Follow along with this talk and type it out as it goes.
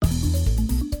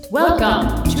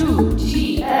Welcome to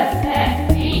TFFP,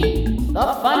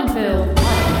 the Fun-Filled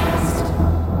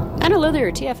Podcast. And hello there,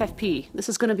 TFFP. This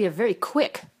is going to be a very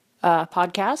quick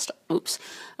podcast,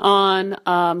 on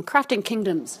Crafting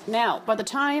Kingdoms. Now, by the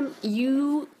time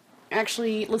you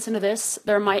actually listen to this,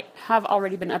 there might have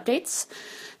already been updates.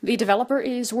 The developer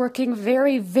is working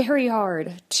very, very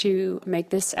hard to make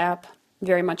this app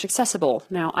very much accessible.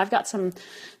 Now, I've got some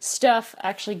stuff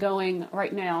actually going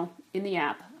right now in the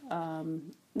app.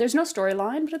 There's no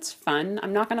storyline, but it's fun.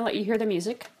 I'm not going to let you hear the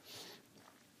music.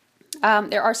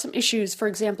 There are some issues. For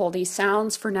example, the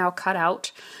sounds for now cut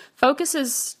out. Focus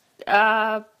is,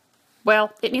 it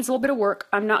needs a little bit of work.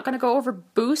 I'm not going to go over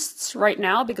boosts right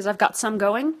now because I've got some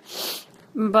going.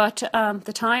 But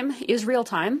the time is real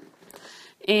time.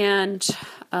 And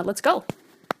let's go.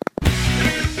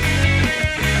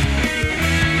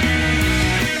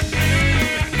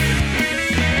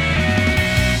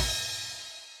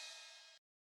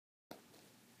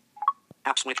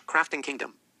 App switch Crafting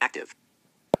Kingdom active.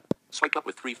 Swipe up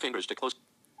with 3 fingers to close.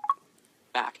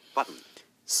 Back button.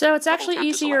 So it's actually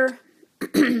easier.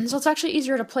 So it's actually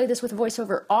easier to play this with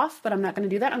voiceover off, but I'm not going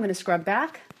to do that. I'm going to scrub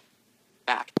back.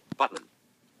 Back button.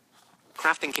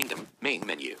 Crafting Kingdom main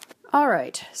menu. All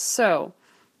right. So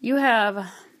you have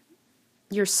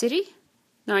your city.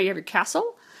 Now you have your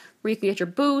castle, where you can get your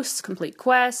boosts, complete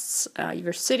quests. You have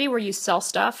your city where you sell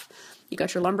stuff. You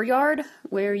got your lumberyard,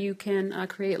 where you can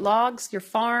create logs. Your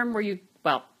farm, where you,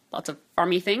 lots of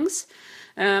farmy things,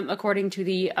 according to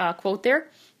the quote there.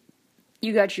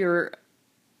 You got your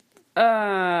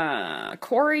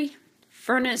quarry,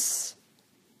 furnace,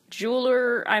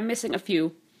 jeweler. I'm missing a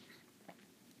few.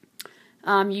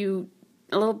 A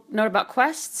little note about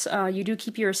quests. You do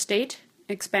keep your estate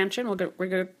expansion. We're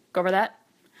going to go over that.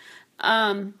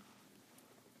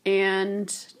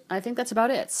 And I think that's about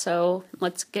it. So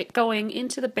let's get going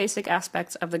into the basic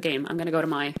aspects of the game. I'm going to go to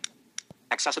my...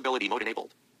 Accessibility mode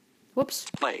enabled. Whoops.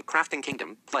 Play. Crafting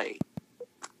Kingdom. Play.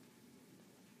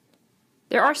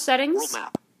 There are settings. World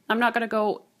map. I'm not going to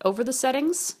go over the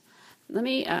settings. Let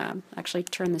me actually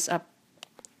turn this up.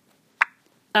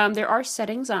 There are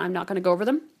settings. I'm not going to go over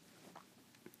them.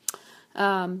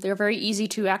 They're very easy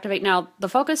to activate. Now, the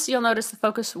focus, you'll notice the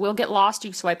focus will get lost.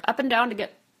 You swipe up and down to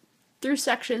get through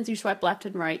sections. You swipe left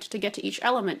and right to get to each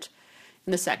element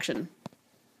in the section.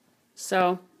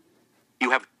 So...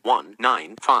 You have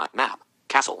 195 map.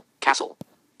 Castle.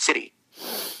 City.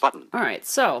 Button. All right,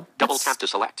 so... Double tap to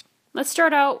select. Let's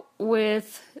start out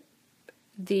with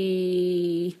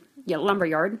the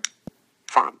lumberyard.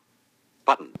 Farm.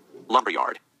 Button.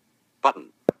 Lumberyard. Button.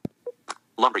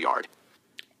 Lumberyard.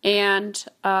 And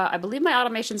I believe my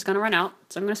automation's going to run out,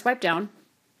 so I'm going to swipe down.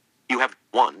 You have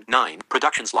 19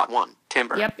 production slot 1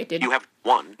 timber. Yep, it did. You have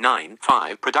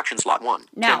 195 production slot 1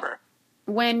 now, timber.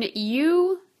 When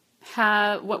you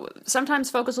have sometimes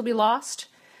focus will be lost,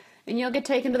 and you'll get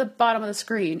taken to the bottom of the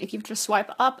screen. If you just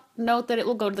swipe up, note that it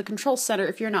will go to the control center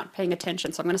if you're not paying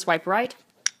attention. So I'm going to swipe right.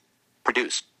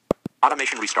 Produce.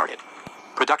 Automation restarted.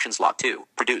 Production slot 2.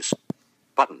 Produce.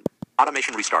 Button.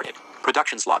 Automation restarted.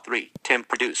 Production slot 3.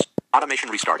 Produce. Automation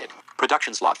restarted.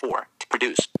 Production slot 4.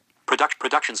 Produce.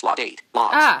 Production slot 8.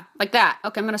 Logs. Like that.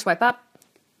 Okay, I'm going to swipe up.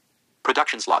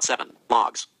 Production slot 7.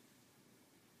 Logs.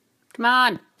 Come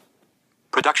on.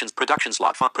 Production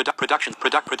slot 5. Production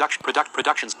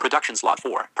slot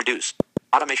 4. Produce.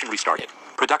 Automation restarted.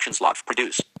 Production slot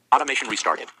produce. Automation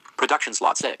restarted. Production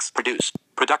slot 6. Produce.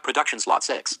 Production slot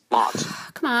 6. Logs.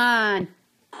 Come on.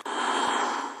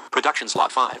 Production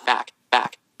slot 5. Back.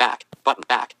 Button.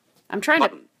 Back. I'm trying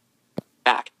button. to...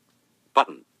 Back.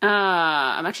 Button.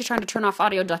 I'm actually trying to turn off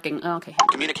audio ducking. Oh, okay.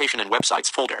 Communication and websites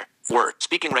folder. Word.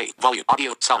 Speaking rate. Volume.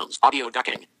 Audio sounds. Audio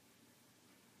ducking.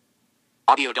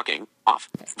 Audio ducking. Off.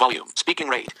 Volume. Speaking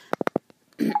rate.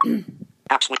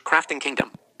 Apps with Crafting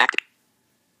Kingdom. Active.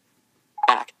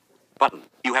 Back. Button.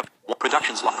 You have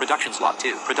production slot 2,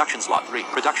 production slot 3,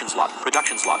 production slot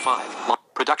 5,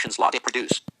 production slot 8,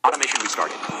 produce. Automation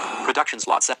restarted. Production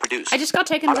slot set, produce. I just got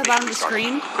taken to the bottom of the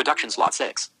screen. Production slot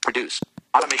 6, produce.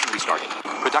 Automation restarted.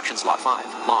 Production slot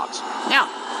 5, logs. Now,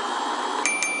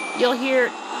 you'll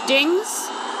hear dings.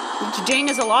 Each ding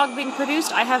is a log being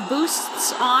produced. I have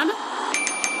boosts on.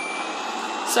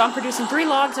 So I'm producing 3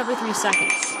 logs every 3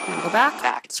 seconds. I'm going to go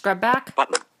back, scrub back.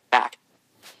 Button, back.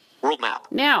 World map.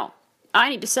 Now, I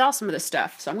need to sell some of this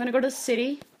stuff. So I'm going to go to the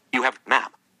city. You have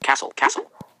map, castle,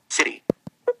 city.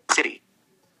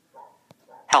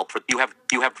 Help for you have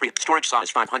free storage size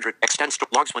 500, extend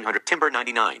logs 100, timber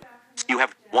 99. You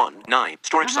have 9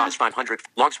 storage size 500,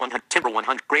 logs 100, timber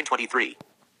 100, grain 23,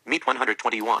 meat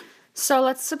 121. So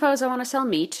let's suppose I want to sell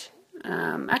meat.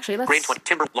 Actually, let's... Grain 20.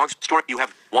 Timber. Logs. Store. You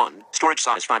have 1. Storage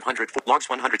size 500. Logs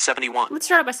 171. Let's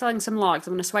start out by selling some logs.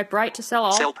 I'm going to swipe right to sell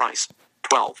all. Sell price.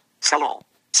 12. Sell all.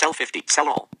 Sell 50. Sell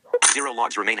all. 0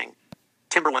 logs remaining.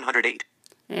 Timber 108.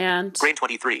 And Grain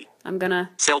 23. I'm going to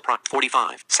Sell price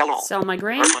 45. Sell all. sell my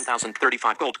grain. Earth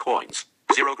 1,035 gold coins.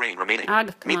 0 grain remaining.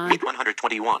 Ugh, come Meat, on. meat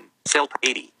 121. Sell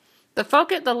 80.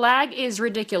 The lag is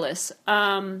ridiculous.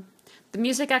 The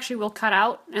music actually will cut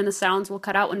out, and the sounds will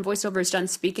cut out when voiceover is done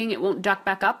speaking. It won't duck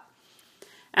back up.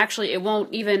 Actually, it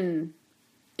won't even...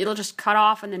 It'll just cut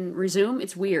off and then resume.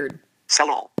 It's weird. Sell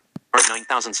all. Earth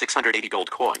 9,680 gold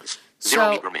coins. 0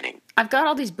 So- meat remaining. I've got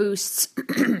all these boosts.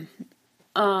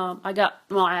 I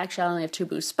only have 2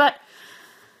 boosts, but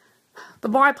the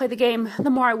more I play the game, the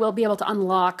more I will be able to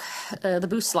unlock the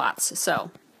boost slots. So,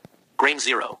 Grain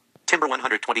 0. Timber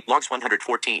 120. Logs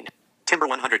 114. Timber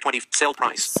 120. Sale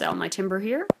price. sell my timber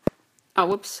here. Oh,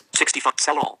 whoops. 65.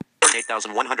 Sell all. Earn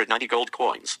 8,190 gold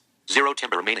coins. 0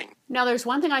 timber remaining. Now, there's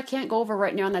one thing I can't go over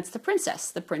right now, and that's the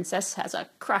princess. The princess has a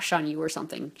crush on you or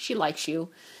something. She likes you.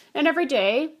 And every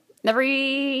day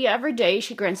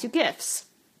she grants you gifts.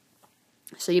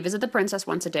 So you visit the princess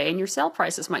once a day, and your sale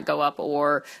prices might go up,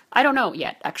 or I don't know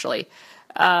yet, actually.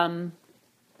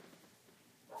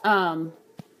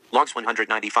 Logs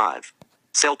 195.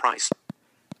 Sale price.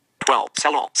 12.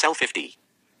 Sell all. Sell 50.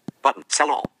 Button.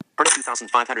 Sell all. Earn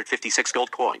 2,556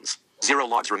 gold coins. 0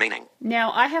 logs remaining.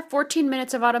 Now, I have 14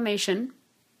 minutes of automation,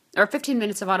 or 15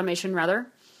 minutes of automation, rather,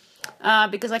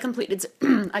 because I completed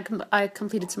I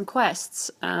completed some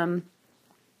quests.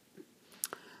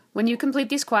 When you complete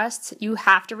these quests, you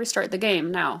have to restart the game.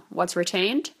 Now, what's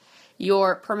retained?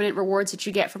 Your permanent rewards that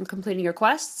you get from completing your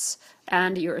quests,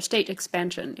 and your estate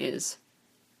expansion is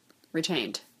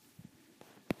retained.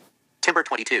 Timber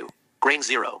 22. Grain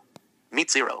 0. Meat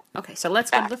 0. Okay, so let's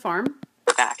go to the farm.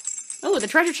 Back. Oh, the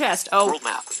treasure chest. Oh, World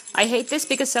map. I hate this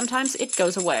because sometimes it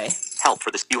goes away. Help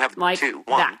for this. You have Like 2,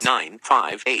 1, that. 9,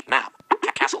 5, 8. Map.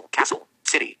 Castle. Castle.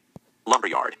 City.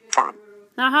 Lumberyard. Farm.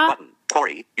 Uh-huh. Button.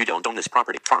 Quarry. You don't own this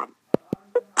property. Farm.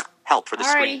 Help for the Alrighty.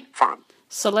 screen. Farm.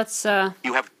 So let's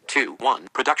You have 2, 1.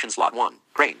 Production slot 1.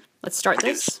 Grain. start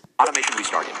Produce. this. Automation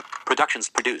restarted. Productions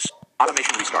produce.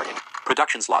 Automation restarted.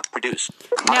 Production slot produce.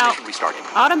 Now- Automation restarted.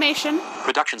 Automation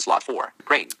Production slot 4.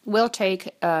 Grain. will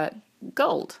take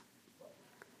gold.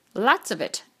 Lots of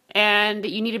it. And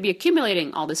you need to be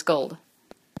accumulating all this gold.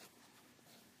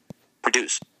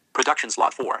 Produce. Production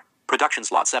slot 4. Production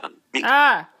slot 7. Meat.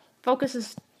 Focus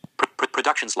is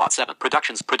Production slot 7.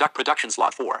 Production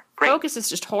slot 4. Grain. focus is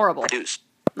just horrible. Produce.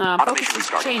 Focus Automation is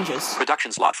restarted. changes.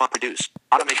 Production slot 5. Produce.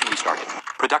 Automation restarted.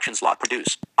 Production slot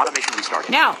produce. Automation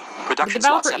restarted. Now, Production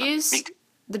slot 7.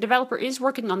 the developer is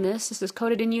working on this. This is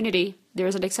coded in Unity.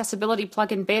 There's an accessibility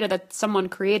plugin beta that someone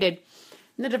created.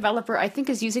 And the developer, I think,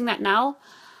 is using that now.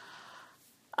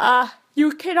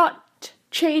 You cannot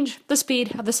change the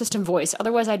speed of the system voice.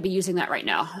 Otherwise, I'd be using that right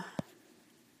now.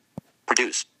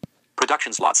 Produce.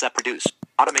 Production slot set. Produce.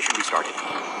 Automation restarted.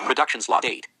 Production slot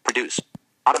 8. Produce.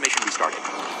 Automation restarted.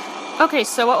 Okay,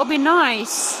 so what would be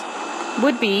nice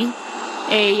would be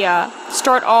a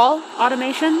start all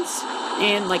automations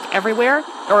in like everywhere,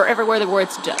 or everywhere where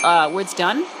it's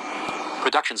done.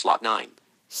 Production slot 9.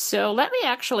 So let me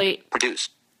actually. Produce.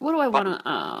 What do I want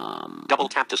to? Double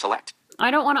tap to select.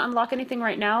 I don't want to unlock anything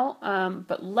right now.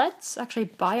 But let's actually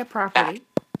buy a property.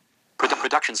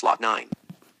 Production slot 9.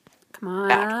 Come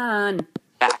on.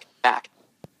 Back.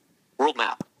 World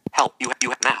map. Help. You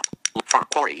have map. Farm.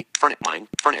 Quarry. Furnace. Mine.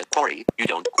 Furnace. Quarry. You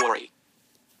don't quarry.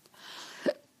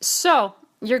 So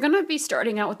you're gonna be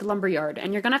starting out with the lumberyard,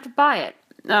 and you're gonna have to buy it.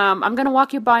 I'm gonna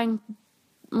walk you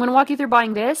through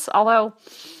buying this. Although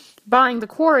buying the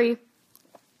quarry,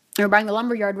 or buying the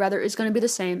lumberyard rather, is going to be the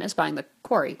same as buying the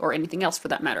quarry or anything else for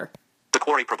that matter. The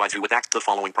quarry provides you with the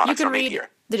following You products can are made read here.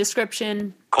 the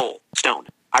description. Coal, stone,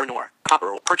 iron ore,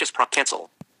 copper, purchase cancel.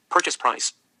 Purchase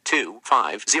price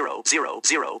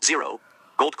 25000.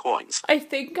 Gold coins. I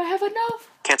think I have enough.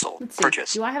 Cancel. Let's see.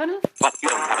 Purchase. Do I have enough? But you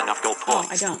don't have enough gold Oh,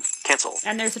 coins. I don't. Cancel.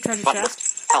 And there's a treasure Button.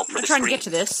 chest. Help for I'm the trying to screen. get to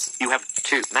this. You have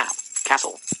 2 map,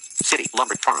 castle, city,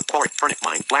 lumber, farm, quarry, furnace,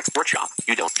 mine, black workshop.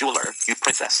 You don't jeweler. You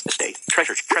princess estate.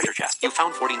 Treasure chest. You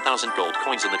found 14,000 gold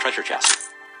coins in the treasure chest.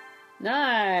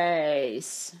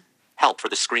 Nice. Help for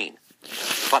the screen.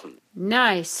 Button.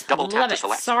 Nice. Double tap Love to it.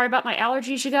 select. Sorry about my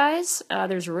allergies, you guys.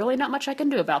 There's really not much I can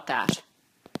do about that.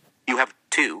 You have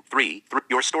 2, 3.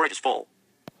 Your storage is full.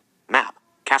 Map.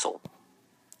 Castle.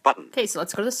 Button. Okay, so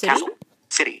let's go to the city. Castle.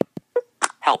 City.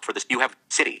 Help for this. You have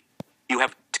city. You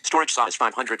have storage size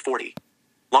 540.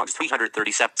 Logs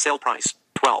 337. Sale price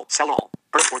 12. Sell all.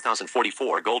 Earn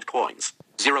 4,044 gold coins.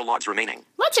 0 logs remaining.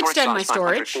 Let's Storage extend my size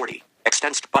storage. 540.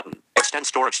 Extends button. extend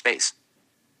storage space.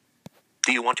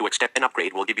 Do you want to extend? An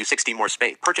upgrade will give you 60 more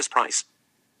space. Purchase price.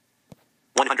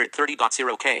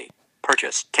 130.0K.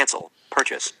 Purchase. Cancel.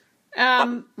 Purchase.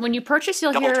 When you purchase,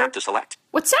 you'll Double hear tap to select.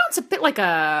 what sounds a bit like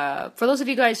for those of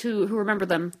you guys who remember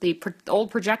them, the old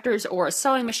projectors or a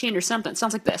sewing machine or something. It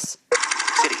sounds like this.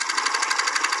 City.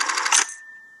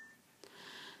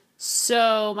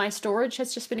 So my storage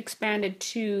has just been expanded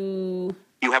to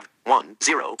You have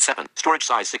 107. Storage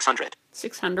size 600.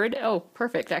 600. Oh,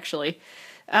 perfect, actually.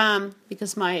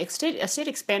 Because my estate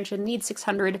expansion needs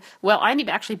 600. Well, I need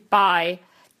to actually buy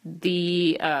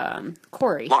the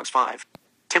quarry. Logs 5.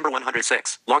 Timber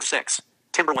 106. Log 6.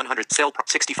 Timber 100. Sale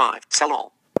 65. Sell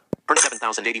all. Earn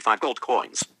 7,085 gold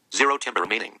coins. 0 timber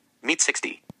remaining. Meet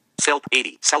 60. Sale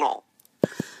 80. Sell all.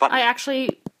 Button. I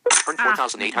actually Earn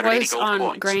 4,880 was gold on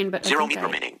coins. grain, but I 0 think meat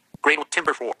remaining. Grain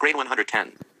timber 4. Grain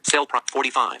 110. Sale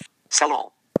 45. Sell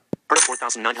all. Earn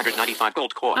 4,995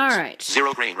 gold coins. All right.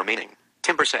 0 grain remaining.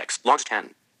 Timber 6. Logs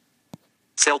 10.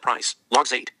 Sale price.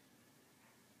 Logs 8.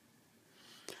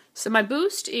 So my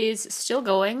boost is still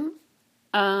going.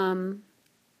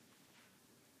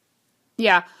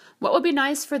 Yeah, what would be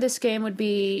nice for this game would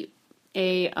be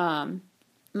a,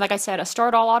 like I said, a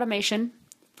start all automation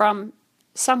from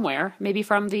somewhere, maybe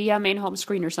from the main home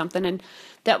screen or something, and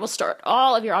that will start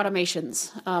all of your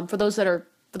automations for the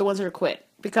ones that are quit.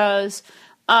 Because,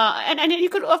 and you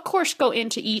could of course go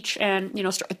into each and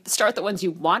start the ones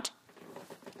you want,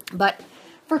 but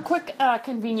for quick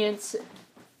convenience,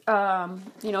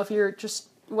 if you're just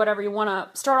whatever you want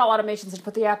to start all automations and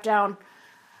put the app down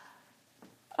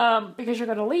because you're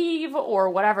going to leave or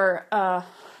whatever,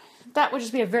 that would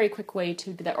just be a very quick way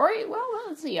to do that. Or, well,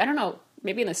 let's see, I don't know,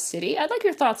 maybe in the city? I'd like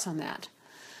your thoughts on that.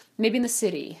 Maybe in the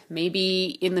city,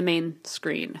 maybe in the main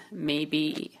screen,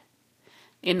 maybe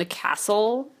in the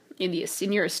castle, in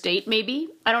your estate, maybe?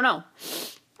 I don't know.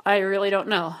 I really don't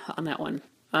know on that one.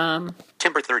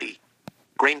 Timber 30.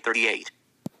 Grain 38.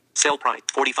 Sale price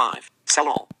 45. Sell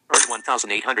all. Earn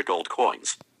 1,800 gold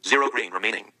coins. 0 grain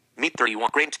remaining. Meat 31.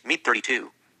 Grain meat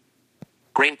 32.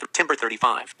 Grain timber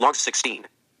 35. Logs 16.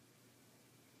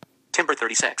 Timber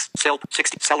 36. Sell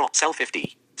 60. Sell all. Sell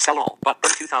 50. Sell all. But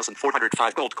earn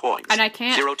 2,405 gold coins. And I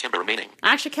can't. 0 timber remaining.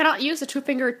 I actually cannot use the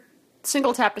 2-finger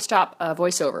single tap to stop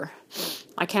voiceover.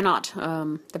 I cannot.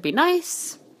 That'd be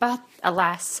nice, but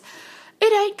alas,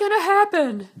 it ain't gonna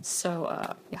happen.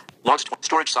 So, yeah. Logs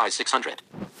storage size 600.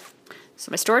 So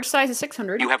my storage size is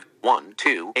 600. You have 1,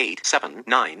 2, 8, 7,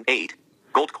 9, 8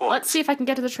 gold coins. Let's see if I can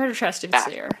get to the treasure chest if it's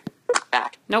Back. there.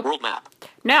 Back. Nope. World map.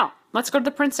 Now, let's go to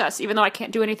the princess, even though I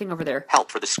can't do anything over there.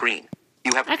 Help for the screen.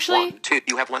 You have Actually- 1, 2.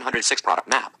 You have 106 product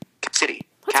map. City.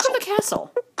 Let's Castle. go to the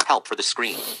castle. Help for the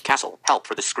screen. Castle. Help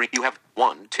for the screen. You have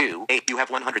 1, 2, 8. You have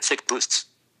 106 boosts.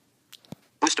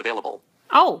 Boost available.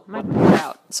 Oh, my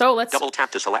out. So let's Double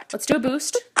tap to select. do a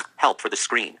boost. Help for the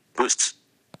screen. Boosts.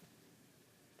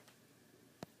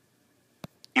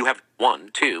 You have 1,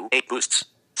 2, 8 boosts.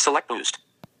 Select boost.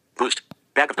 Boost.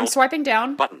 Bag of I'm gold. swiping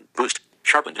down. Button. Boost.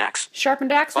 Sharpened axe.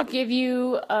 Sharpened axe will Button. give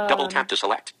you. Double tap to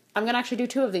select. I'm gonna actually do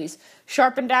 2 of these.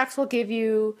 Sharpened axe will give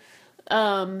you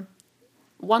 1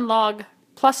 log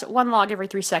plus 1 log every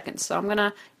 3 seconds. So I'm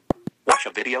gonna. Watch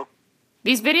a video.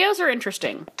 These videos are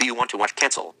interesting. Do you want to watch?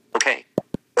 Cancel. Okay.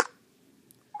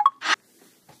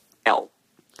 L.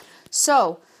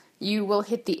 So you will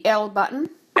hit the L button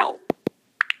L.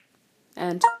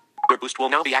 and Your boost will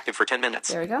now be active for 10 minutes.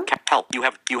 There we go. Help. You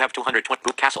have 220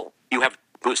 boot castle. You have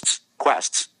boosts,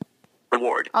 quests,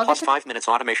 reward, I'll plus get to- 5 minutes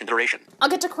automation duration. I'll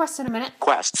get to quests in a minute.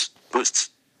 Quests, boosts,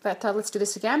 But let's do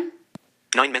this again.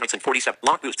 9 minutes and 47.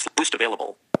 Lock boosts. Boost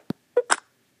available.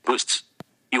 Boosts.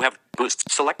 You have boosts.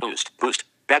 Select boost. Boost.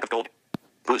 Bag of gold.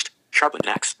 Boost. Sharpened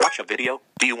axe. Watch a video.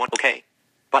 Do you want? Okay.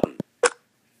 Button.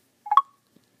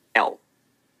 L.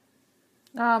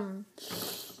 Oh,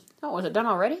 was it done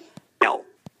already? L.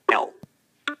 L.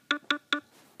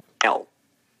 L.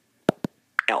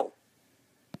 L.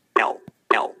 L.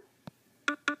 L.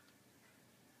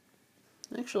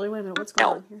 Actually, wait a minute. What's going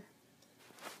L. on here?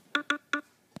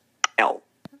 L.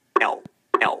 L.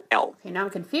 L. L. Okay, now I'm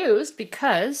confused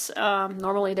because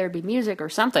normally there'd be music or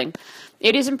something.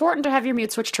 It is important to have your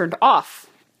mute switch turned off,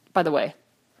 by the way.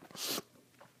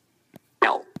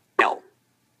 L. L.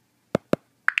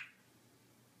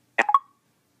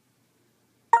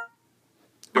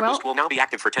 Your Well- boost will now be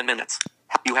active for 10 minutes.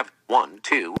 You have 1,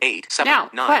 2, 8, 7, Now,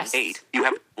 9, quests. 8. You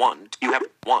have 1. You have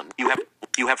 1. You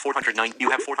have 409. You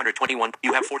have 421.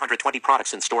 You have 420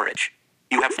 products in storage.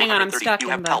 You have 430. Hang on, I'm stuck You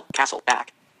in have the- help. Castle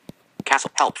back.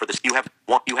 Castle help for this. You have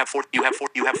 1. You have 4. You have 4.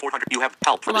 You have 400. You have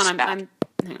help for Hold this on, back. hang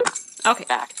on. Okay,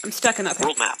 Back. I'm stuck in that page.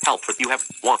 World map. Help for you have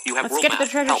one. You have Let's world get to map.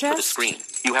 the treasure Help for the chest. screen.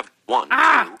 You have 1,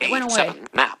 Ah, 2, it went 8, away. 7.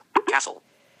 Map. Castle.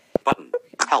 Button.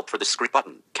 Help for the screen.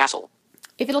 Button. Castle.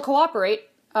 If it'll cooperate,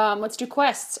 let's do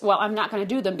quests. Well, I'm not going to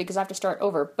do them because I have to start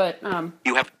over, but,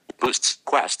 You have boosts.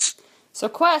 Quests. so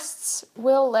quests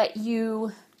will let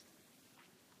you,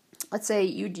 let's say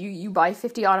you buy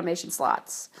 50 automation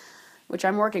slots, which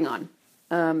I'm working on,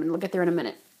 and we'll get there in a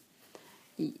minute.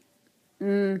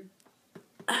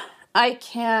 I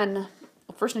can,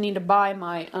 first I need to buy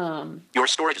my, Your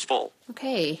storage is full.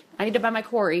 okay, I need to buy my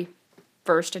quarry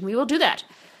first, and we will do that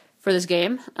for this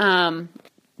game,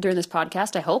 during this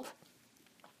podcast, I hope.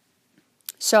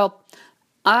 So,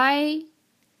 I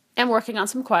am working on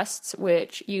some quests,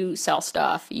 which you sell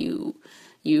stuff, you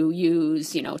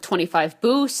use, 25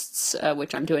 boosts,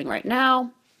 which I'm doing right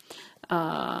now.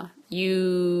 I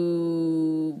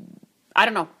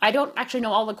don't know. I don't actually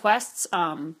know all the quests.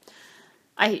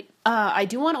 I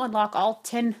do want to unlock all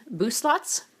 10 boost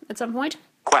slots at some point.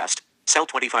 Quest. Sell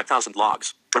 25,000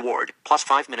 logs. Reward. Plus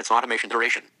 5 minutes automation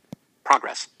duration.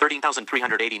 Progress.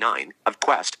 13,389 of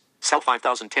quest. Sell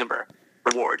 5,000 timber.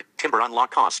 Reward. Timber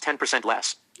unlock costs 10%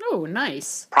 less. Oh,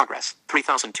 nice. Progress.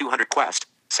 3,200 quest.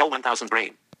 Sell 1,000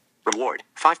 grain. Reward.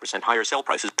 5% higher sell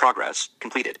prices. Progress.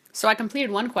 Completed. So I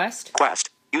completed one quest. Quest.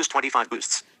 Use 25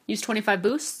 boosts. Use 25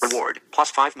 boosts. Reward. Plus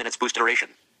 5 minutes boost duration.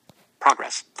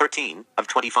 Progress. 13 of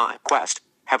 25. Quest.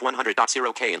 Have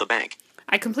 100.0k in the bank.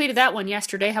 I completed that one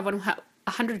yesterday. Have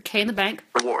 100k in the bank.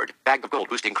 Reward. Bag of gold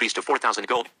boost increased to 4,000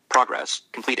 gold. Progress.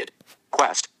 Completed.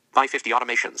 Quest. Buy 50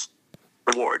 automations.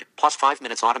 Reward. Plus 5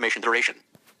 minutes automation duration.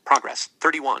 Progress.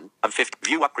 31 of 50.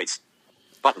 View upgrades.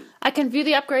 Button. I can view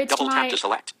the upgrades Double to tap my to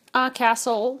select.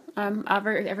 castle.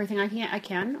 Everything I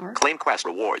can. Or Claim quest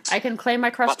rewards. I can claim my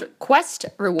quest Double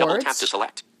tap rewards, to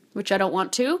select. which I don't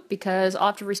want to because I'll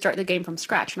have to restart the game from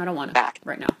scratch, and I don't want to Back.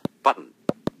 right now. Button.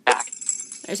 Back.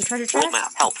 There's a treasure chest. World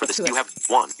map. Help for this. Let's do You it. have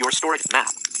 1. Your storage map.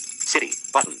 City.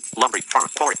 Button. Lumber. Farm.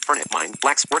 Quarry. Furnace. Mine.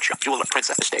 Black's workshop. Jeweler.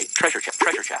 Princess estate. Treasure chest.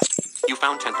 Treasure chest. You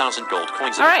found 10,000 gold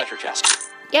coins in All the right. treasure chest.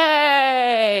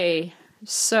 Yay!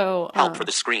 So Help for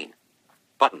the screen.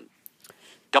 Button.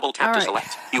 Double tap All to right.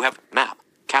 select. You have map.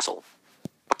 Castle.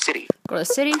 City. go to the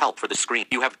city. Help for the screen.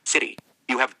 You have city.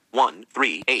 You have 1,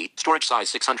 3, 8. Storage size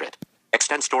 600.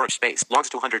 Extend storage space. Logs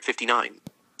 259.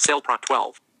 Sell prop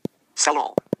 12. Sell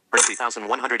all. Earn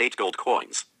 3,108 gold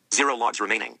coins. 0 logs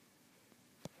remaining.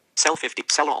 Sell 50.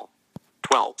 Sell all.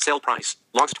 12. Sale price.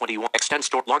 Logs 21. Extend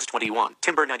store. Logs 21.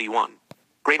 Timber 91.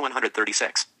 Grain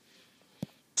 136.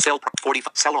 Sell prop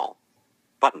 45. Sell all.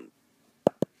 Button.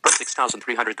 Earn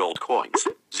 6,300 gold coins.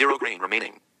 0 grain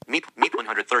remaining. Meat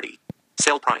 130.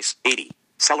 Sale price 80.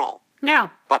 Sell all.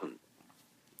 Now, Button.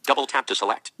 Double tap to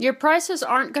select. your prices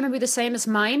aren't going to be the same as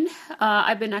mine.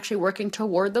 I've been actually working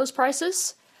toward those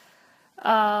prices.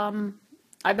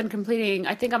 I've been completing,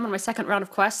 I think I'm on my second round of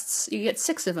quests. You get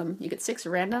 6 of them. You get 6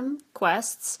 random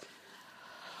quests.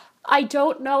 I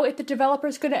don't know if the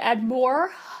developer's going to add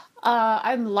more.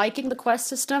 I'm liking the quest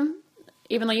system,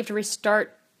 even though you have to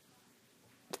restart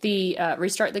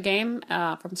the game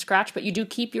from scratch, but you do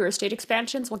keep your estate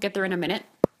expansions. We'll get there in a minute.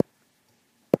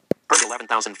 Earn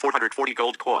 11,440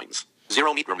 gold coins.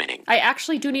 0 meat remaining. I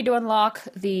actually do need to unlock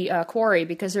the quarry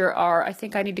because I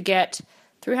think I need to get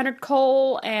 300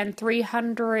 coal and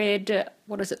 300,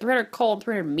 300 coal and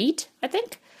 300 meat, I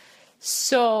think.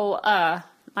 So,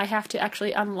 I have to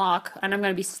actually unlock, and I'm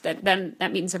going to be, then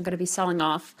that means I'm going to be selling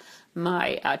off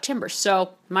my timber.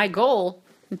 So, my goal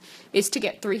is to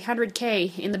get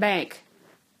 300k in the bank.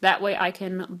 That way I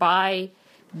can buy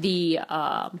the,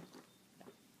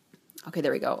 okay,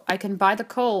 there we go. I can buy the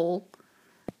coal,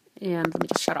 and let me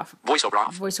just shut off Voiceover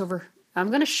off. voiceover. I'm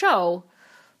going to show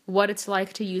what it's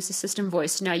like to use the system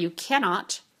voice. Now, you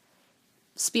cannot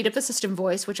speed up the system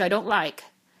voice, which I don't like.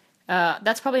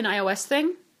 That's probably an iOS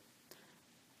thing.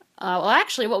 Well,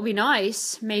 actually, what would be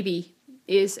nice, maybe,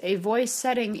 is a voice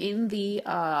setting in the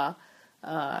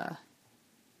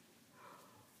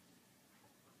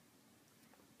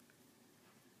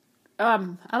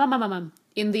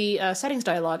in the settings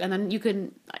dialog, and then you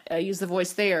can use the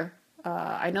voice there.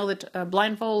 I know that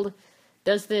Blindfold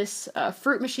does this.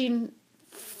 Fruit Machine,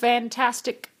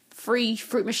 fantastic free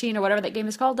Fruit Machine or whatever that game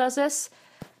is called, does this.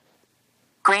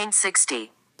 Grain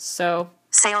 60. So,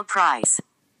 Sale price.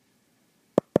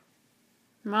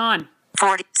 come on.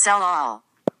 40. Sell all.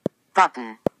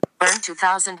 Button. Earn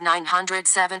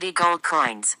 2,970 gold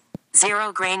coins.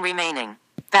 0 grain remaining.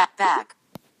 Back.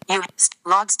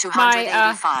 Logs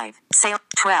 285. Sale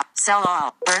 12. Sell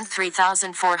all. Earn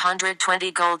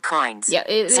 3,420 gold coins. Yeah,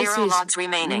 this 0 is logs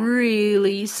remaining.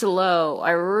 really slow.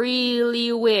 I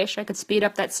really wish I could speed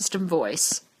up that system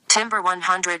voice. Timber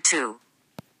 102.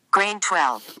 Grain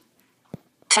 12.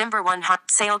 Timber 100.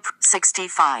 Sale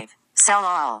 65. Sell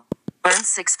all. Earn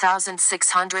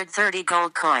 6,630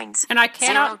 gold coins. And I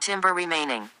cannot... 0 timber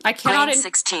remaining. I cannot... Grain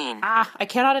 16. I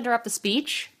cannot interrupt the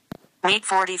speech. Meat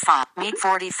 45. Meat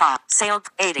 45. Sale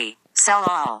 80. Sell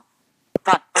all.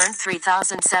 But earn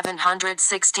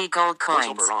 3,760 gold coins.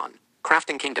 Voiceover on.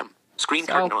 Crafting Kingdom. Screen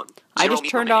So, curtain on. I Zero just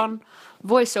meat turned remaining. on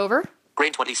voiceover.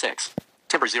 Grain 26.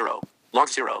 Timber 0. Log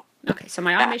 0. Okay, so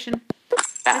my automation...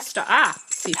 Back.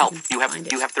 See if Help. I can You have find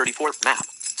it. 34 map.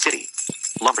 City.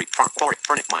 Lumber. Farm. Quarry.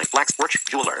 Furniture. Mine. Black. Birch.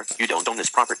 Jeweler. You don't own this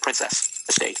property. Princess.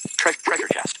 Estate. Treasure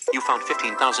chest. You found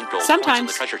 15,000 gold coins in the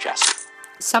Sometimes- treasure chest.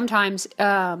 Sometimes,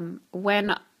 when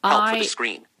Help I... for the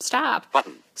screen. Stop.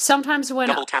 Button. Sometimes when...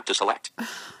 Double tap to select.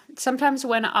 Sometimes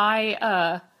when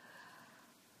I,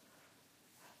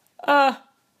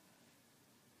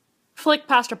 flick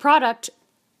past a product,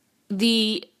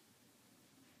 the,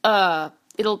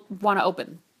 it'll want to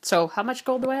open. So, how much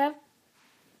gold do I have?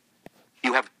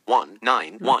 You have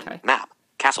 191 Okay. map.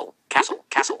 Castle.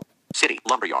 City.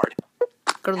 Lumberyard.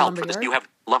 Go to the Help for this. lumberyard. You have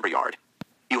lumberyard.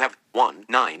 You have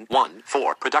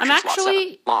 1914 production I'm slot actually-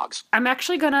 7 logs. I'm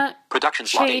actually gonna Production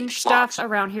slot 8 change stuff logs.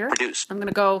 around here. Produce. I'm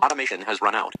gonna go... Automation has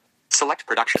run out. Select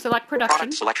production. Select production.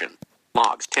 Product selection.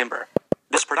 Logs. Timber.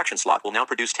 This production slot will now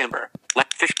produce timber.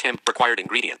 Let fish tim required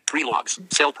ingredient. 3 logs.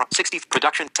 Sale 60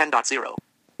 production 10.0.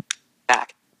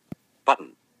 Back.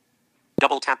 Button.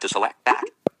 Double tap to select. Back.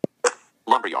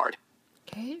 Lumberyard.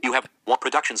 Okay. You have 1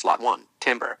 production slot 1.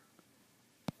 Timber.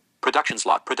 Production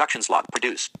slot.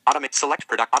 Produce. Automate. Select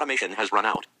product. Automation has run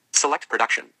out. Select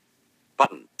production.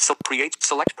 Button. Create.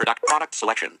 Select product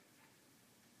selection.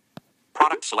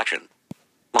 Product selection.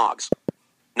 Logs.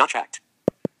 Not checked.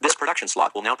 This production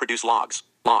slot will now produce logs.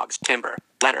 Logs. Timber.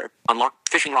 Letter. Unlock.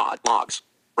 Fishing rod. Logs.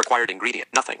 Required ingredient.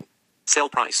 Nothing. Sale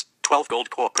price. 12 gold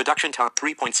core. Production time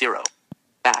 3.0.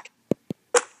 Back.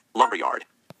 Lumberyard.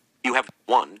 You have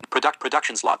 1.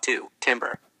 Production slot 2.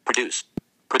 Timber. Produce.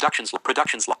 Production slot.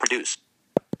 Produce.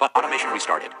 But automation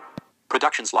restarted.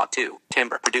 Production slot 2.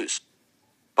 Timber. Produce.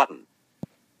 Button.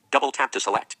 Double tap to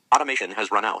select. Automation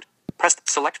has run out. Press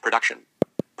select production.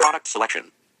 Product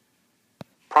selection.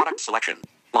 Product selection.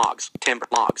 Logs. Timber.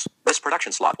 Logs. This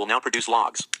production slot will now produce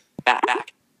logs.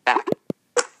 Back.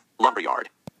 Lumberyard.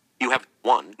 You have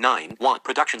 191.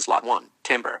 Production slot 1.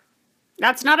 Timber.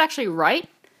 That's not actually right,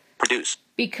 Produce.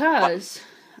 because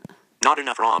Not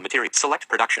enough raw material. Select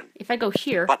production. if I go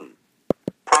here... Button.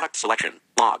 Product selection.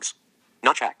 Logs.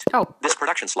 Not checked. Oh. This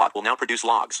production slot will now produce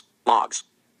logs. Logs.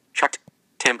 Checked.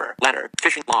 Timber. Letter.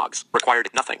 Fishing logs. Required.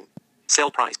 Nothing.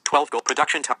 Sale price. 12 gold.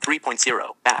 Production top 3.0.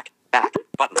 Back.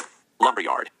 Button.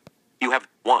 Lumberyard. You have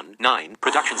 1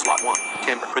 production slot 1.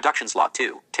 Timber. Production slot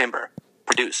 2. Timber.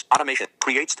 Produce. Automation.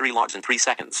 Creates 3 logs in 3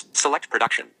 seconds. Select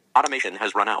production. Automation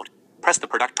has run out. Press the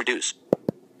product produce.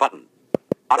 Button.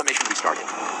 Automation restarted.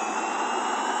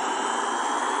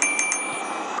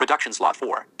 Production slot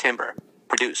 4. Timber.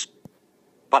 Produce.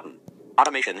 Button.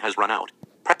 Automation has run out.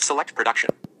 Press select production.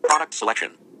 Product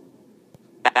selection.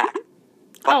 Back.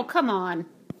 Oh, come on.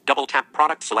 Double tap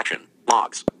product selection.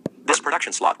 Logs. This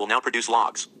production slot will now produce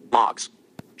logs. Logs.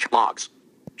 Logs.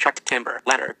 Checked timber.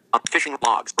 Letter. Fishing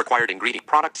logs. Required ingredient.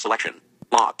 Product selection.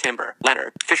 Log. Timber.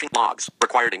 Letter. Fishing logs.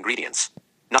 Required ingredients.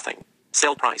 Nothing.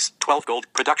 Sale price. 12 gold.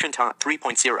 Production time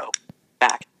 3.0.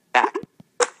 Back.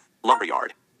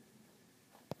 Lumberyard.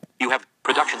 You have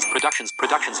production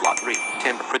slot 3.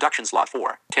 Timber. Production slot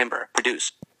 4. Timber.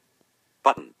 Produce.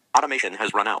 Button. Automation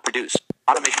has run out. Produce.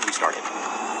 Automation restarted.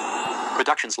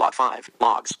 Production slot 5.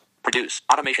 Logs. Produce.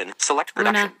 Automation. Select I'm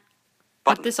production. gonna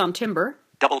put Button. this on timber.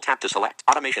 Double tap to select.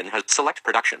 Automation has select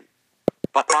production.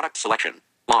 But product selection.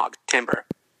 Log. Timber.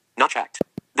 Not checked.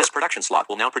 This production slot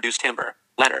will now produce timber.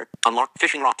 Letter. Unlock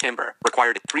fishing rod. Timber.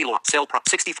 Required 3 lot. Sale prop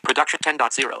 60. Production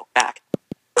 10.0. Back.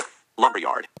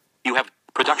 Lumberyard. You have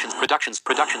production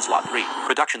slot 3.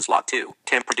 Production slot 2.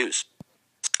 Tim produce.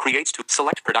 Creates to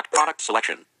select product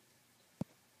selection.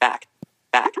 Back.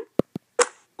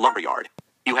 Lumberyard.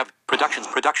 You have production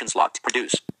slot to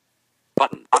produce.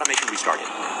 Button. Automation restarted.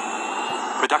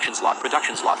 Production slot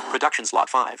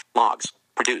 5. Logs.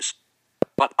 Produce.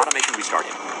 But automation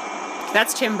restarted.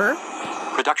 That's timber.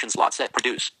 Production slot set.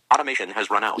 Produce. Automation has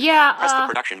run out. Yeah, Press the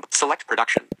production. Select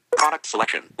production. Product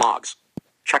selection. Logs.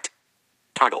 Checked.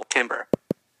 Toggle. Timber.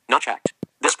 Not checked.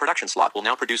 This production slot will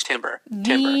now produce timber.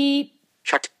 The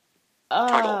Checked.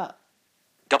 Toggle.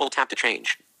 Double tap to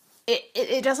change.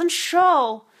 it doesn't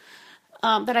show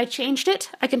that I changed it.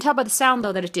 I can tell by the sound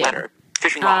though that it did. Letter.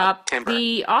 Fishing rod. Timber.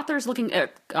 The author's looking the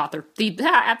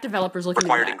app developer's looking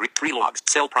Required at that. 3 logs.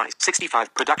 Sale price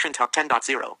 65. Production top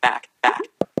 10.0. Back.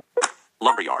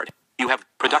 Lumberyard. You have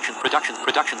production slot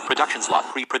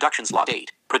 3, production slot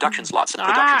 8, production slot 6,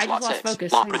 production I slot just lost 6,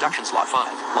 focus. log, Hang on. production slot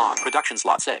 5, log, production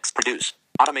slot 6, produce,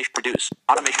 automation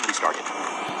restarted.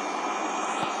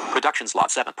 Production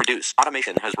slot 7, produce,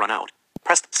 automation has run out.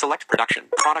 Press select production,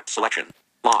 product selection,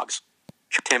 logs,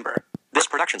 timber. This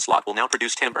production slot will now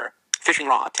produce timber. Fishing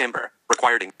rod timber,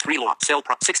 requiring 3 logs, sale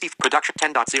 60, production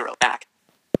 10.0, back,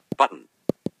 button.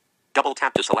 Double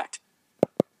tap to select.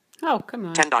 Oh, come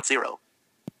on. 10.0.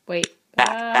 Wait.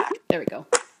 Back. There we go.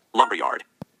 Lumberyard.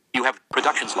 You have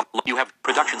production slot 1,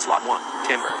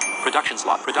 timber. Production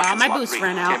slot my slot boost 3,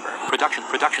 ran out. timber.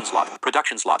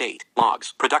 Production slot 8,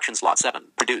 logs. Production slot 7,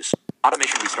 produce.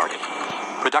 Automation restarted.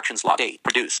 Production slot 8,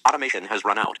 produce. Automation has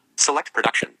run out. Select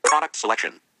production, product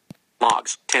selection.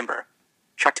 Logs, timber.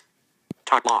 Checked.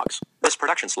 Type logs. This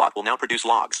production slot will now produce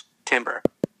logs, timber.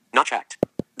 Not checked.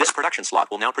 This production slot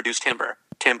will now produce timber.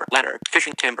 Timber, letter,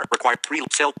 fishing timber, required 3,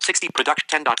 sale 60,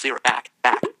 production 10.0, back,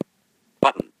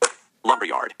 button,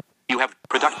 lumberyard. You have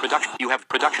production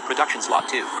slot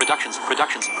 2, production slot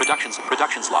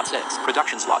 6,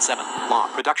 production slot 7, log,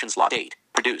 production slot 8,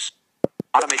 produce,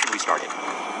 automation restarted.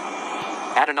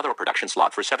 Add another production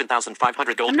slot for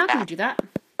 7,500 gold. I'm not going to do that.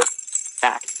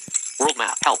 Back, world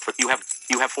map, help for, you have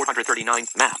 439,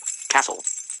 map, castle,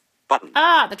 button.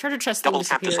 The treasure chest thing Double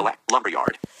tap to disappeared. select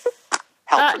lumberyard.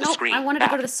 Help for the Nope, screen. I wanted to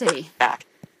go to the city. Back.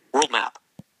 World map.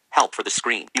 Help for the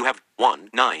screen. You have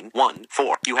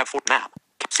 1914. You have 4 map.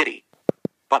 City.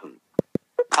 Button.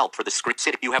 Help for the screen.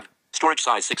 City. You have storage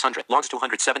size 600. Logs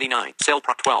 279. Sale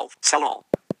prop 12. Sell all.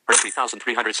 Earn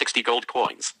 3,360 gold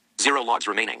coins. 0 logs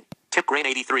remaining. Tip grain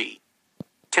 83.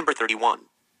 Timber 31.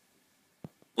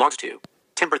 Logs 2.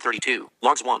 Timber 32.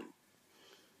 Logs 1.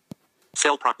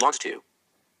 Sale prop. Logs 2.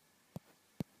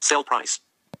 Sale price.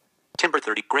 Timber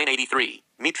 30, grain 83,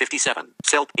 meat 57,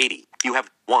 sale 80. You have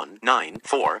 1, 9,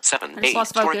 4, 7, I just 8. lost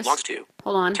Storage focus. logs 2.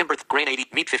 Hold on. Timber grain 80,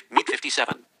 meat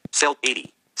 57, sale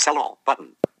 80. Sell all button.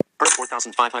 Earn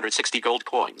 4,560 gold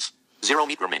coins. 0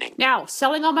 meat remaining. Now,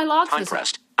 selling all my logs. Time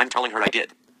pressed. I'm telling her I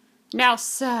did. Now,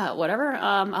 whatever.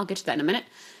 I'll get to that in a minute.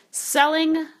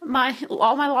 Selling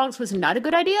all my logs was not a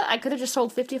good idea. I could have just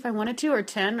sold 50 if I wanted to, or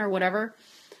 10, or whatever.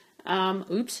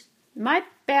 Oops. My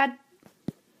bad.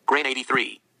 Grain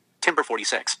 83. Timber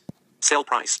 46. Sale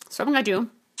price. So what I'm going to do.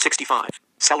 65.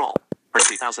 Sell all. Earn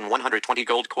 3,120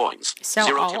 gold coins. Sell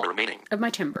 0 all timber remaining. of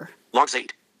my timber. Logs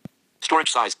 8.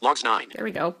 Storage size. Logs 9. There we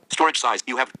go. Storage size.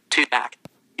 You have 2 back.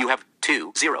 You have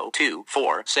 2, 0, 2,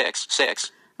 4, 6,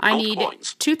 6. I gold need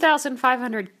coins.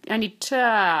 2,500. I need,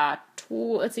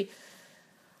 let's see,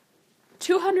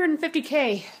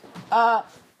 250K.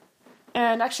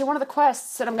 And actually, one of the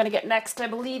quests that I'm going to get next, I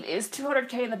believe, is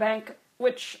 200K in the bank,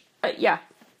 which, yeah,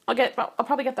 I'll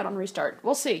probably get that on restart.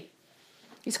 We'll see.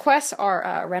 These quests are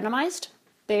randomized.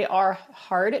 They are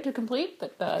hard to complete,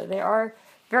 but they are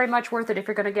very much worth it if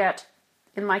you're going to get,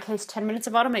 in my case, 10 minutes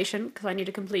of automation, because I need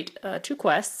to complete 2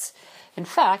 quests. In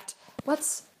fact,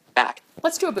 let's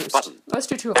do a boost. Button. Let's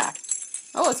do 2 of them. Back.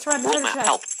 Oh, let's try World map.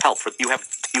 Help for you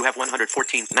have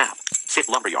 114 map. Sit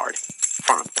lumberyard.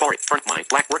 Farm, quarry, front mine,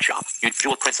 black workshop, you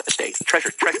jewel princess estate,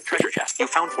 treasure chest. You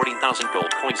found 14,000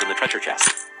 gold coins in the treasure chest.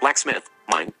 Blacksmith,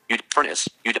 mine, you furnace,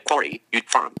 you quarry, you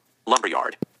farm,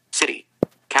 lumberyard, city,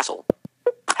 castle.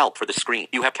 Help for the screen.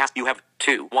 You have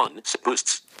 2, 1,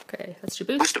 boosts. Okay, let's do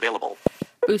boost. Boost available.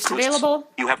 Boost Boosts. available.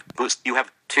 You have boost. You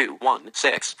have 2, 1,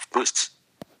 6 boosts.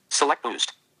 Select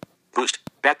boost. Boost.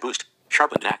 Bad boost.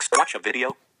 Sharpened axe. Watch a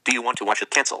video. Do you want to watch it?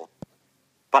 Cancel.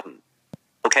 Button.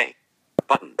 Okay.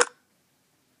 Button.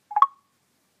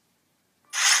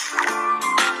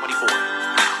 24.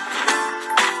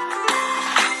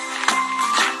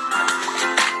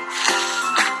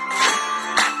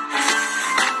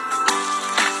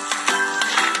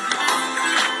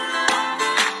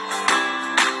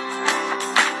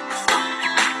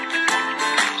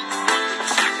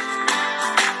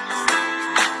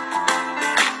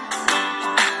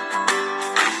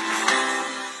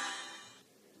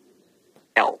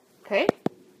 L. Okay.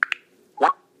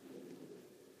 What?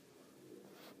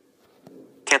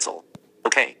 Cancel.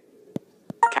 Okay.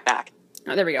 Back.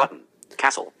 Oh, there we go. Button.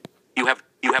 Castle. You have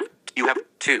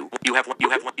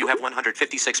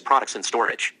 156 products in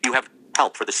storage. You have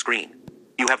help for the screen.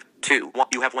 You have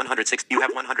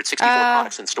 164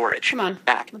 products in storage. Come on.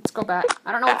 Back. Let's go back.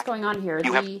 I don't know what's Back. going on here.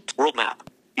 You have world map.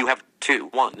 You have 2,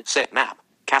 1, set map.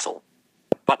 Castle.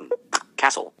 Button.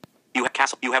 Castle. You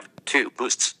have 2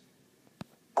 boosts.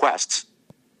 Quests.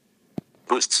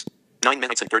 Boosts. 9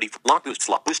 minutes and 30. Lock boost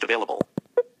slot. Boost available.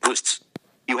 Boosts.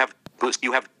 You have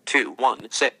 2, 1,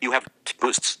 set. You have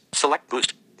boosts. Select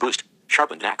boost. Boost.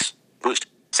 Sharpened axe. Boost.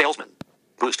 Salesman.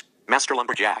 Boost. Master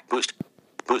lumberjack. Boost.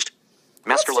 Boost.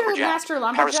 Master Let's do Lumberjack. Master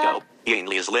Lumberjack. Periscope.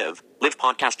 Ainley is live. Live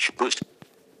podcast. Boost.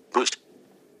 Boost.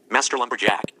 Master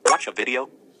Lumberjack. Watch a video.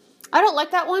 I don't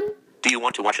like that one, Do you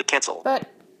want to watch it? Cancel. but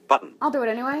Button. I'll do it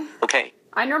anyway. Okay.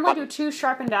 I normally do Button. 2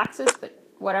 sharpened axes, but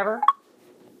whatever.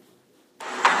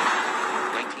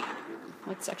 19.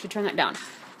 Let's actually turn that down.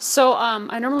 So,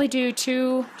 I normally do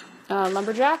 2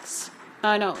 lumberjacks.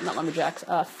 No, not lumberjacks.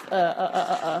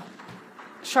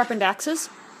 Sharpened axes.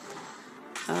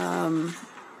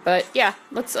 But yeah,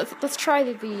 let's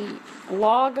try the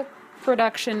log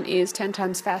production is 10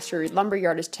 times faster.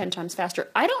 Lumberyard is 10 times faster.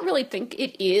 I don't really think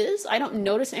it is. I don't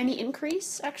notice any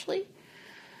increase, actually.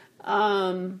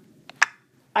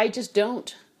 I just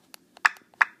don't.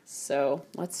 So,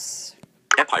 let's...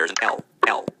 Empires and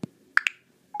L.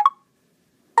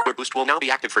 Your boost will now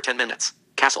be active for 10 minutes.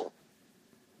 Castle.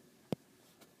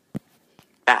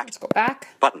 Back. Let's go back.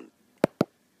 Button.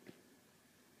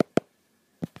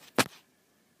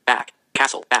 Back.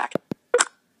 Castle. Back.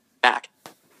 Back.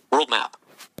 World map.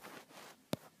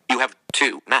 You have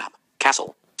 2. Map.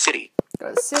 Castle. City.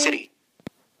 Go to city. City.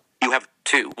 You have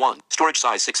 2. 1. Storage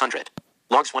size 600.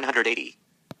 Logs 180.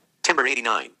 Timber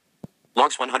 89.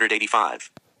 Logs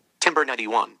 185. Timber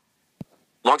 91.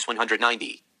 Logs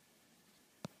 190.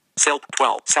 Sell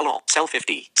 12. Sell all. Sell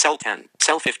 50. Sell 10.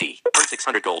 Sell 50. Earn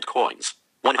 600 gold coins.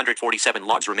 147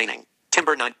 logs remaining.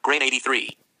 Timber 9. Grain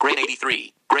 83. Grain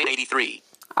 83. Grain 83.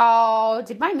 Oh,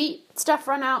 did my meat stuff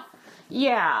run out?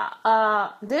 Yeah,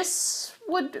 this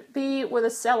would be where the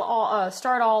start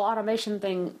all automation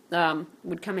thing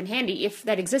would come in handy if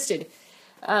that existed.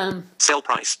 Sell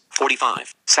price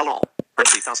 45. Sell all. Earn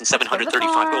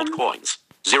 3,735 gold coins.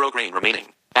 0 grain remaining.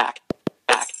 Back.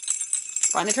 Back.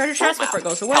 Find the treasure World chest map. before it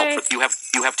goes Help away. for- you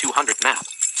have 200 map.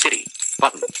 City.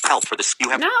 Button. Help for this. You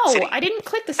have No, city. I didn't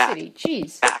click the Back. city.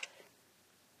 Jeez. Back.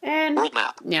 And World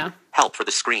map. yeah, Help for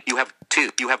the screen. You have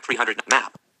 2. You have 300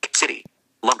 map. City.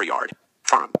 Lumberyard.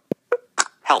 Farm.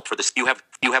 Help for this. You have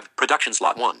production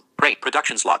slot 1. Great.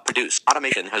 Production slot produce.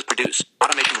 Automation has produced.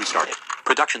 Automation restarted.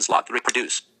 Production slot 3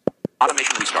 produce.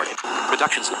 Automation restarted.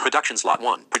 Production slot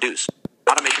 1 produce.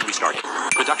 Automation restarted.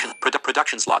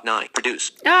 Production slot 9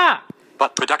 produce.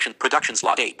 But production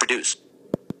slot 8 produce.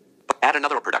 Add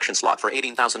another production slot for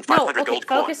 18,500 no. Okay, gold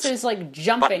focus coins. is like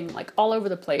jumping like all over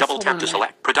the place. Double Hold tap on to a minute.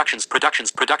 select production slot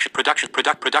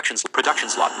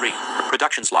 3.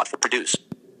 Production slot for produce.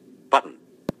 Button.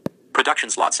 Production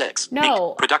slot 6.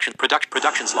 No. Production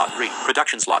slot 3.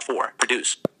 Production slot 4.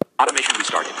 Produce. Automation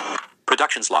restarted.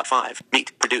 Production slot 5.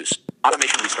 Meat. Produce.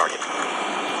 Automation restarted.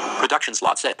 Production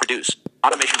slot set. Produce.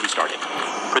 Automation restarted.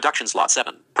 Production slot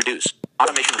 7. Produce.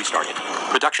 Automation restarted.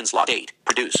 Production slot 8.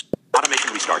 Produce.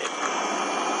 Automation restarted.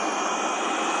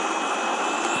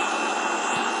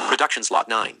 Production slot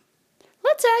 9.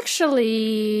 Let's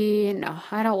actually no.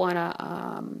 I don't want to.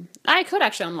 I could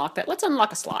actually unlock that. Let's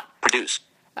unlock a slot. Produce.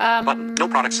 Button. No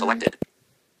product selected.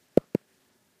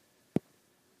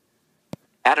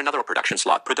 Add another production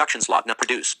slot. Production slot not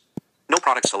produce. No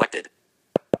product selected.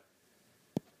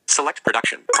 Select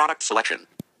production. Product selection.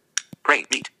 Grain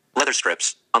meat. Leather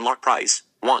strips. Unlock price.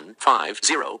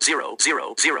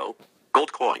 150,000.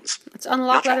 Gold coins. Let's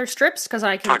unlock Notch. leather strips because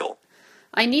I can. Toggle.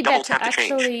 I need Double that to tap to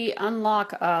change. actually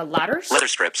unlock ladders. Leather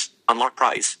strips. Unlock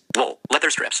price. Wool. Leather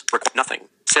strips. Nothing.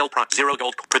 Sale price. 0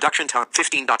 gold. Production time.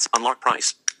 15 dots. Unlock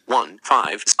price. 1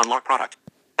 5. Unlock product.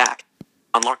 Back.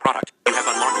 Unlock product. You have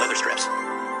unlocked leather strips.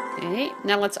 Okay,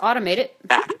 now let's automate it.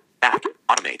 Back. Back.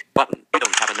 Automate. Button. You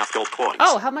don't have enough gold coins.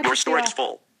 Oh, how much Your is the, storage is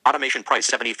full. Automation price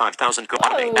 75,000.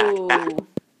 Automate. Back. Oh,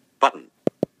 Button.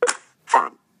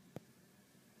 Farm.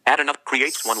 Add another.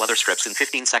 Creates 1 leather strips in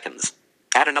 15 seconds.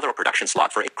 Add another production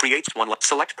slot for it. Creates 1.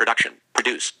 Select production.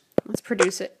 Produce. let's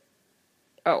produce it.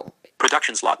 Oh,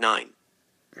 Production slot 9.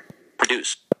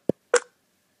 Produce.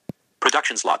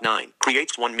 Production slot 9.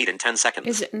 Creates 1 meat in 10 seconds.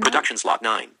 Is it not? Production slot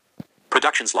 9.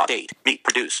 Production slot 8. Meat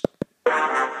produce.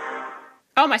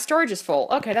 oh, my storage is full.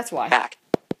 Okay, that's why. Back.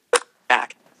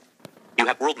 Back. You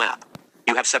have world map.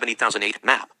 You have 70,008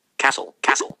 map. Castle.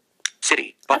 Castle.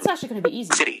 City. That's Button. actually going to be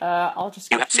easy. City. I'll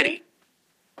just. You go have here. city.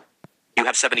 You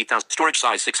have 70,000. Storage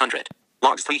size 600.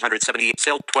 Logs 378.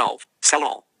 Sell 12. Sell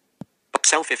all.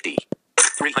 Sell 50.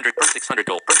 300. Earn 600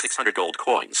 gold. Earn 600 gold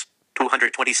coins.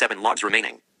 227 logs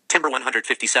remaining. Timber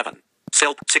 157.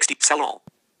 Sell 60. Sell all.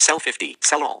 Sell 50.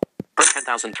 Sell all. Earn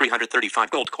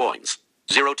 10,335 gold coins.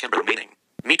 0 timber remaining.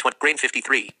 Meat what? Grain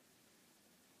 53.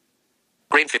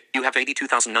 Grain 50. You have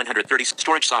 82,930.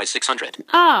 Storage size 600.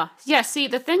 Yeah, see,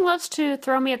 the thing loves to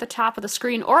throw me at the top of the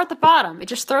screen or at the bottom. It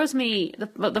just throws me,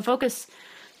 the focus,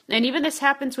 and even this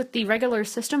happens with the regular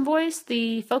system voice,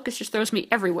 the focus just throws me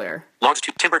everywhere. Logs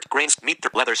 2. Timber. Grains. Meat.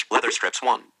 Leather strips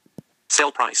 1.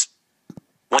 Sale price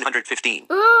 115.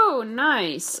 Ooh,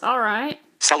 nice. All right.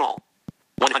 Sell all.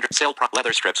 100 sale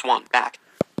leather strips 1. Back.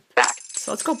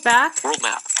 So let's go back. World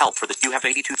map. Help for the you have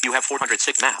 82. You have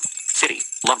 406 map. City.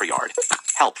 Lumberyard.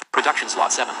 Help. Production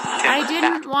slot 7. I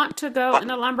didn't want to go in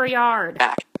the lumberyard.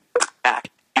 Back.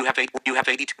 You have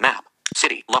 82 map.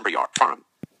 City. Lumberyard. Farm.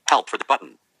 Help for the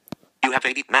button. You have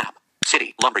 80 map.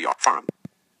 City. Lumberyard. Farm.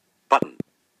 Button.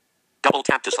 Double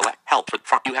tap to select. Help for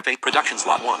farm. You have a production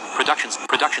slot 1.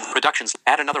 Productions.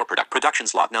 Add another production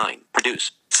slot 9.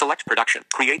 Produce. Select production.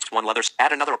 Creates 1 leather.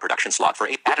 Add another production slot for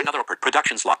 8. Add another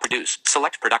production slot. Produce.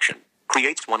 Select production.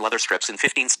 Creates 1 leather strips in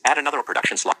 15. Add another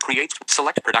production slot. Creates.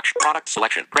 Select production. Product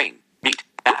selection. Grain. Meat.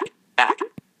 Back.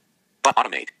 But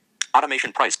automate.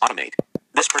 Automation price. Automate.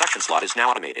 This production slot is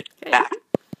now automated. Okay. Back.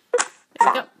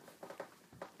 There we go.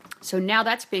 So now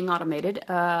that's being automated.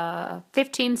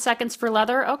 15 seconds for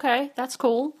leather. Okay, that's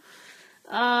cool.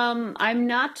 I'm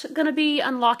not going to be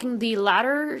unlocking the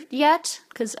ladder yet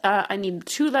because I need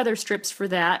 2 leather strips for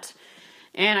that.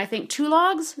 And I think 2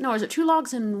 logs? No, is it 2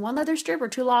 logs and 1 leather strip or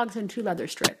 2 logs and 2 leather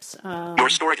strips? Your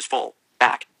storage is full.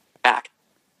 Back.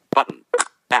 Button.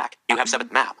 Back. You have 7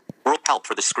 map. World help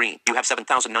for the screen. You have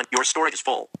 7,009. Your storage is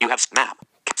full. You have map.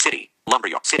 City.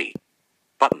 Lumberyard. City.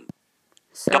 Button.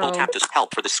 So, Double tap to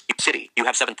help for the city. You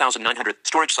have 7,900.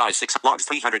 Storage size 6. Logs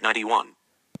 391.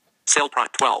 Sale price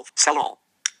 12. Sell all.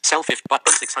 Sell 50.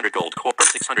 Button 600 gold.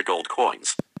 600 gold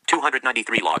coins.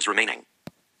 293 logs remaining.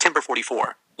 Timber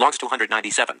 44. Logs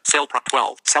 297. Sale price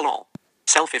 12. Sell all.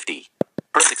 Sell 50.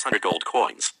 600 gold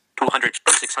coins.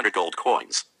 600 gold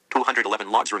coins. 211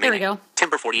 logs remaining. There we go.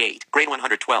 Timber 48. Grain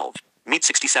 112. Meat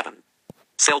 67.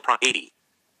 Sale price 80.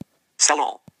 Sell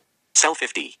all. Sell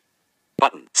 50.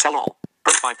 Button. Sell all.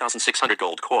 5,600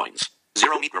 gold coins.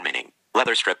 0 meat remaining.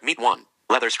 Leather strip. Meat 1.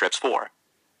 Leather strips 4.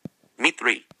 Meat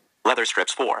 3. Leather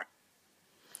strips 4.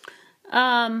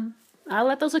 I'll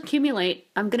let those accumulate.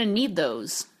 I'm going to need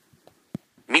those.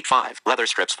 Meat 5. Leather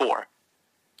strips 4.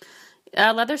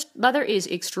 Leather is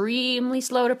extremely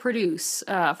slow to produce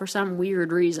for some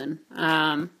weird reason.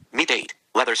 Meat 8.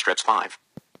 Leather strips 5.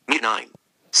 Meat 9.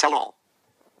 Sell all.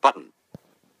 Button.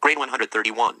 Grain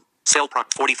 131. Sale price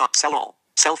 45. Sell all.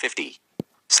 Sell 50.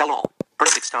 Sell all.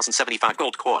 6,075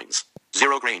 gold coins.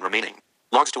 0 grain remaining.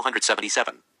 Logs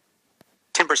 277.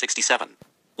 Timber 67.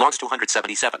 Logs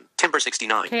 277. Timber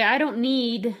 69. Okay, I don't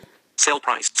need... Sale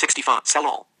price 65. Sell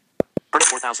all.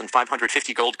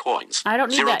 4,550 gold coins. I don't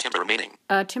need 0 that timber remaining.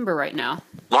 timber right now.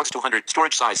 Logs 200.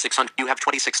 Storage size 600. You have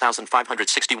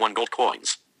 26,561 gold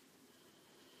coins.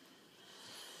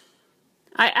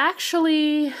 I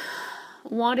actually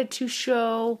wanted to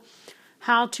show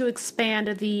how to expand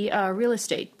the real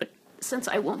estate, but since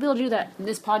I won't be able to do that in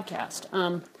this podcast,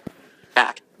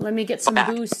 Back. let me get some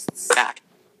boosts Back.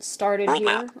 started World here,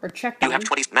 map. or checked You in. have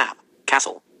 20 map.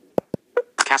 Castle.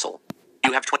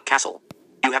 You have castle.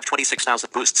 You have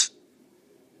 26,000 boosts.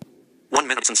 1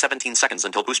 minute and 17 seconds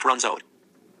until boost runs out.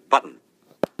 Button.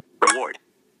 Reward.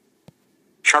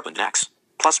 Sharpened axe.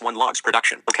 +1 logs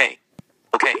production. Okay.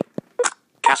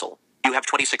 Castle. You have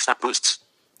 26 boosts.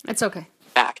 It's okay.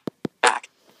 Back.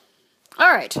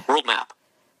 All right, World map.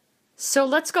 so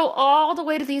let's go all the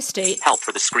way to the estate. Help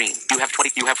for the screen. You have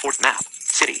 20. You have 4th map.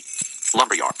 City.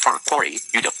 Lumberyard. Farm. Quarry.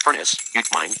 Uda. Furnace.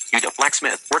 Mine. Uda.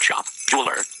 Blacksmith. Workshop.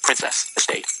 Jeweler. Princess.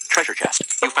 Estate. Treasure chest.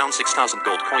 You found 6,000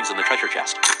 gold coins in the treasure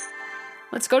chest.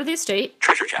 Let's go to the estate.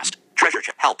 Treasure chest.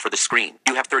 Help for the screen.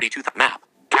 You have 32 map.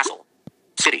 Castle.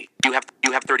 City. You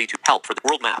have 32. Help for the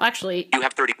world map. Actually, You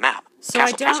have 30 map. so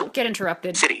Castle. I don't Castle. get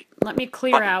interrupted. City. Let me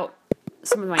clear Button. out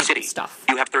some of my City. stuff.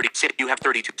 You have 30. City. You have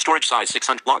 32. Storage size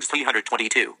 600. Logs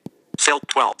 322. Sell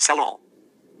 12. Sell all.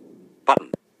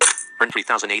 Button. Earn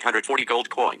 3,840 gold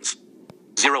coins.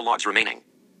 0 logs remaining.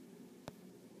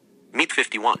 Meat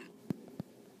 51.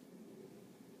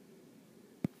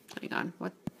 Hang on,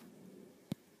 what?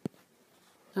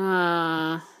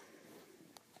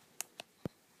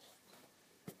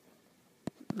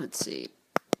 Let's see.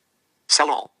 Sell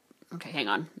all. Okay, hang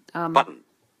on. Button.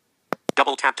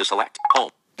 Double tap to select.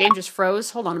 Home. Game just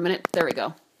froze. Hold on a minute. There we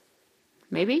go.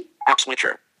 Maybe? App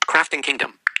switcher. Crafting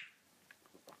Kingdom.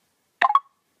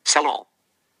 Sell all.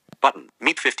 Button.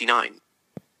 Meat 59.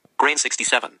 Grain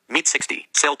 67. Meat 60.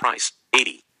 Sale price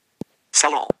 80.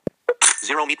 Sell all.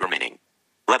 0 meat remaining.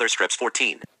 Leather strips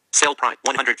 14. Sale price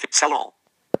 150. Sell all.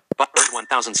 But earned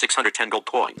 1,610 gold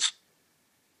coins.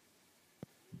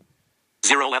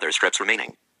 0 leather strips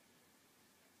remaining.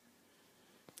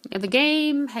 Yeah, the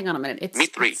game. Hang on a minute.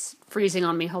 Meat 3. It's freezing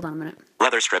on me. Hold on a minute.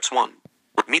 Leather strips 1.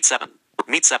 Meat 7.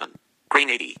 Meat 7. Grain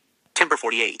 80. Timber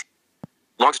 48.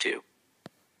 Logs 2.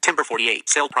 Timber 48.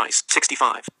 Sale price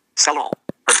 65. Sell all.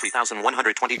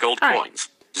 3,120 gold All right. coins.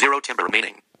 0 timber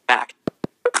remaining. Back.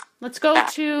 Let's go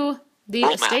Back. to the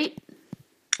World map. estate.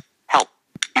 Help.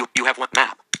 You have one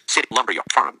map. City, lumberyard,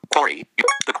 farm, quarry.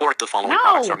 The core. The following No.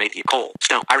 products are made here: coal,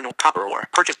 stone, iron ore, copper ore.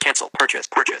 Purchase. Cancel. Purchase.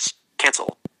 Purchase.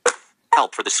 Cancel.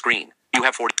 Help for the screen. You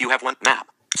have 40. You have one map.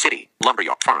 City,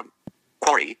 lumberyard, farm,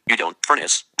 quarry. You don't.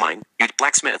 Furnace, mine. You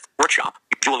blacksmith, workshop,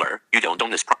 jeweler. You don't own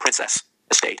this. Princess.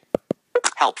 Estate.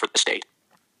 Help for the estate.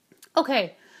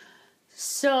 Okay.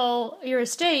 So your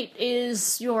estate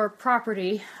is your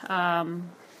property.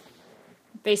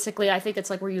 Basically, I think it's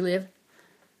like where you live.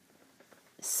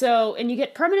 So, and you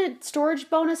get permanent storage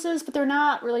bonuses, but they're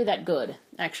not really that good,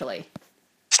 actually.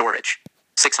 Storage.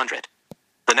 600.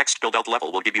 The next build-out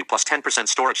level will give you plus 10%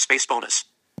 storage space bonus.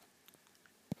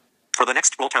 For the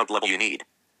next build-out level you need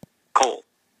coal.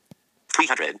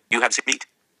 300. You have zip meat.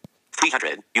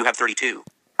 300. You have 32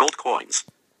 gold coins.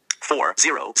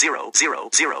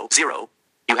 4,000,000.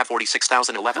 You have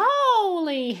 46,011.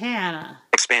 Holy Hannah.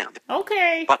 Expand.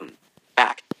 Okay. Button.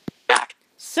 Back. Back.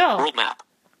 So, World map.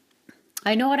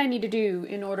 I know what I need to do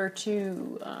in order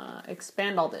to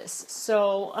expand all this.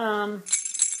 So,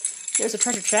 there's a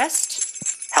treasure chest.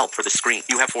 Help for the screen.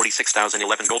 You have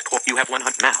 46,011 gold coin. You have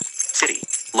 100 map. City.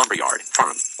 Lumberyard.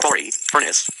 Farm. Quarry.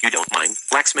 Furnace. You don't mind.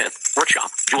 Blacksmith.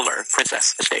 Workshop. Jeweler.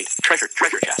 Princess. Estate. Treasure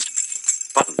chest.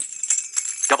 Button.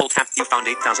 Double tap. You found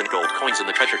 8,000 gold coins in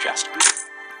the treasure chest.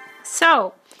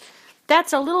 So,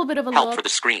 that's a little bit of a Help look. for the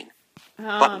screen.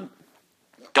 Button.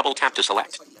 Double tap to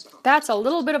select. That's a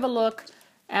little bit of a look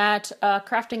at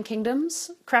Crafting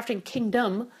Kingdoms. Crafting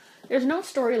Kingdom. There's no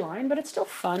storyline, but it's still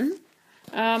fun.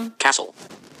 Castle.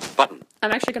 Button.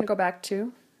 I'm actually going to go back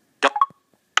to...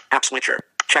 App switcher.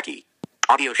 Checky.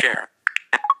 Audio share.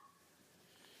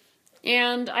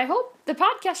 And I hope the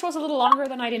podcast was a little longer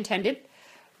than I'd intended.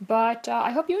 But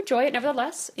I hope you enjoy it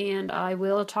nevertheless. And I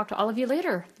will talk to all of you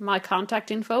later. My contact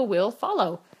info will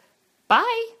follow.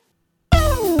 Bye!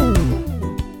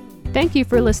 Thank you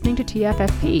for listening to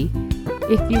TFFP.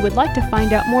 If you would like to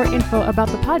find out more info about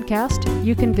the podcast,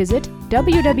 you can visit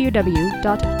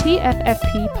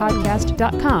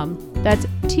www.tffppodcast.com. That's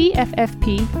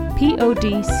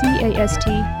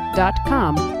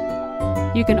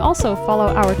tffppodcast.com. You can also follow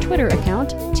our Twitter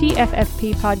account,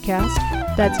 TFFP Podcast,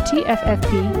 that's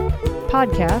TFFP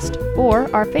Podcast,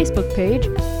 or our Facebook page,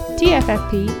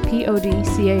 TFFP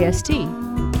Podcast.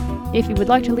 If you would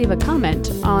like to leave a comment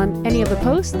on any of the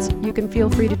posts, you can feel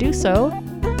free to do so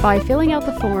by filling out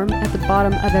the form at the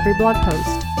bottom of every blog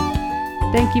post.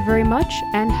 Thank you very much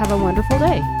and have a wonderful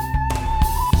day.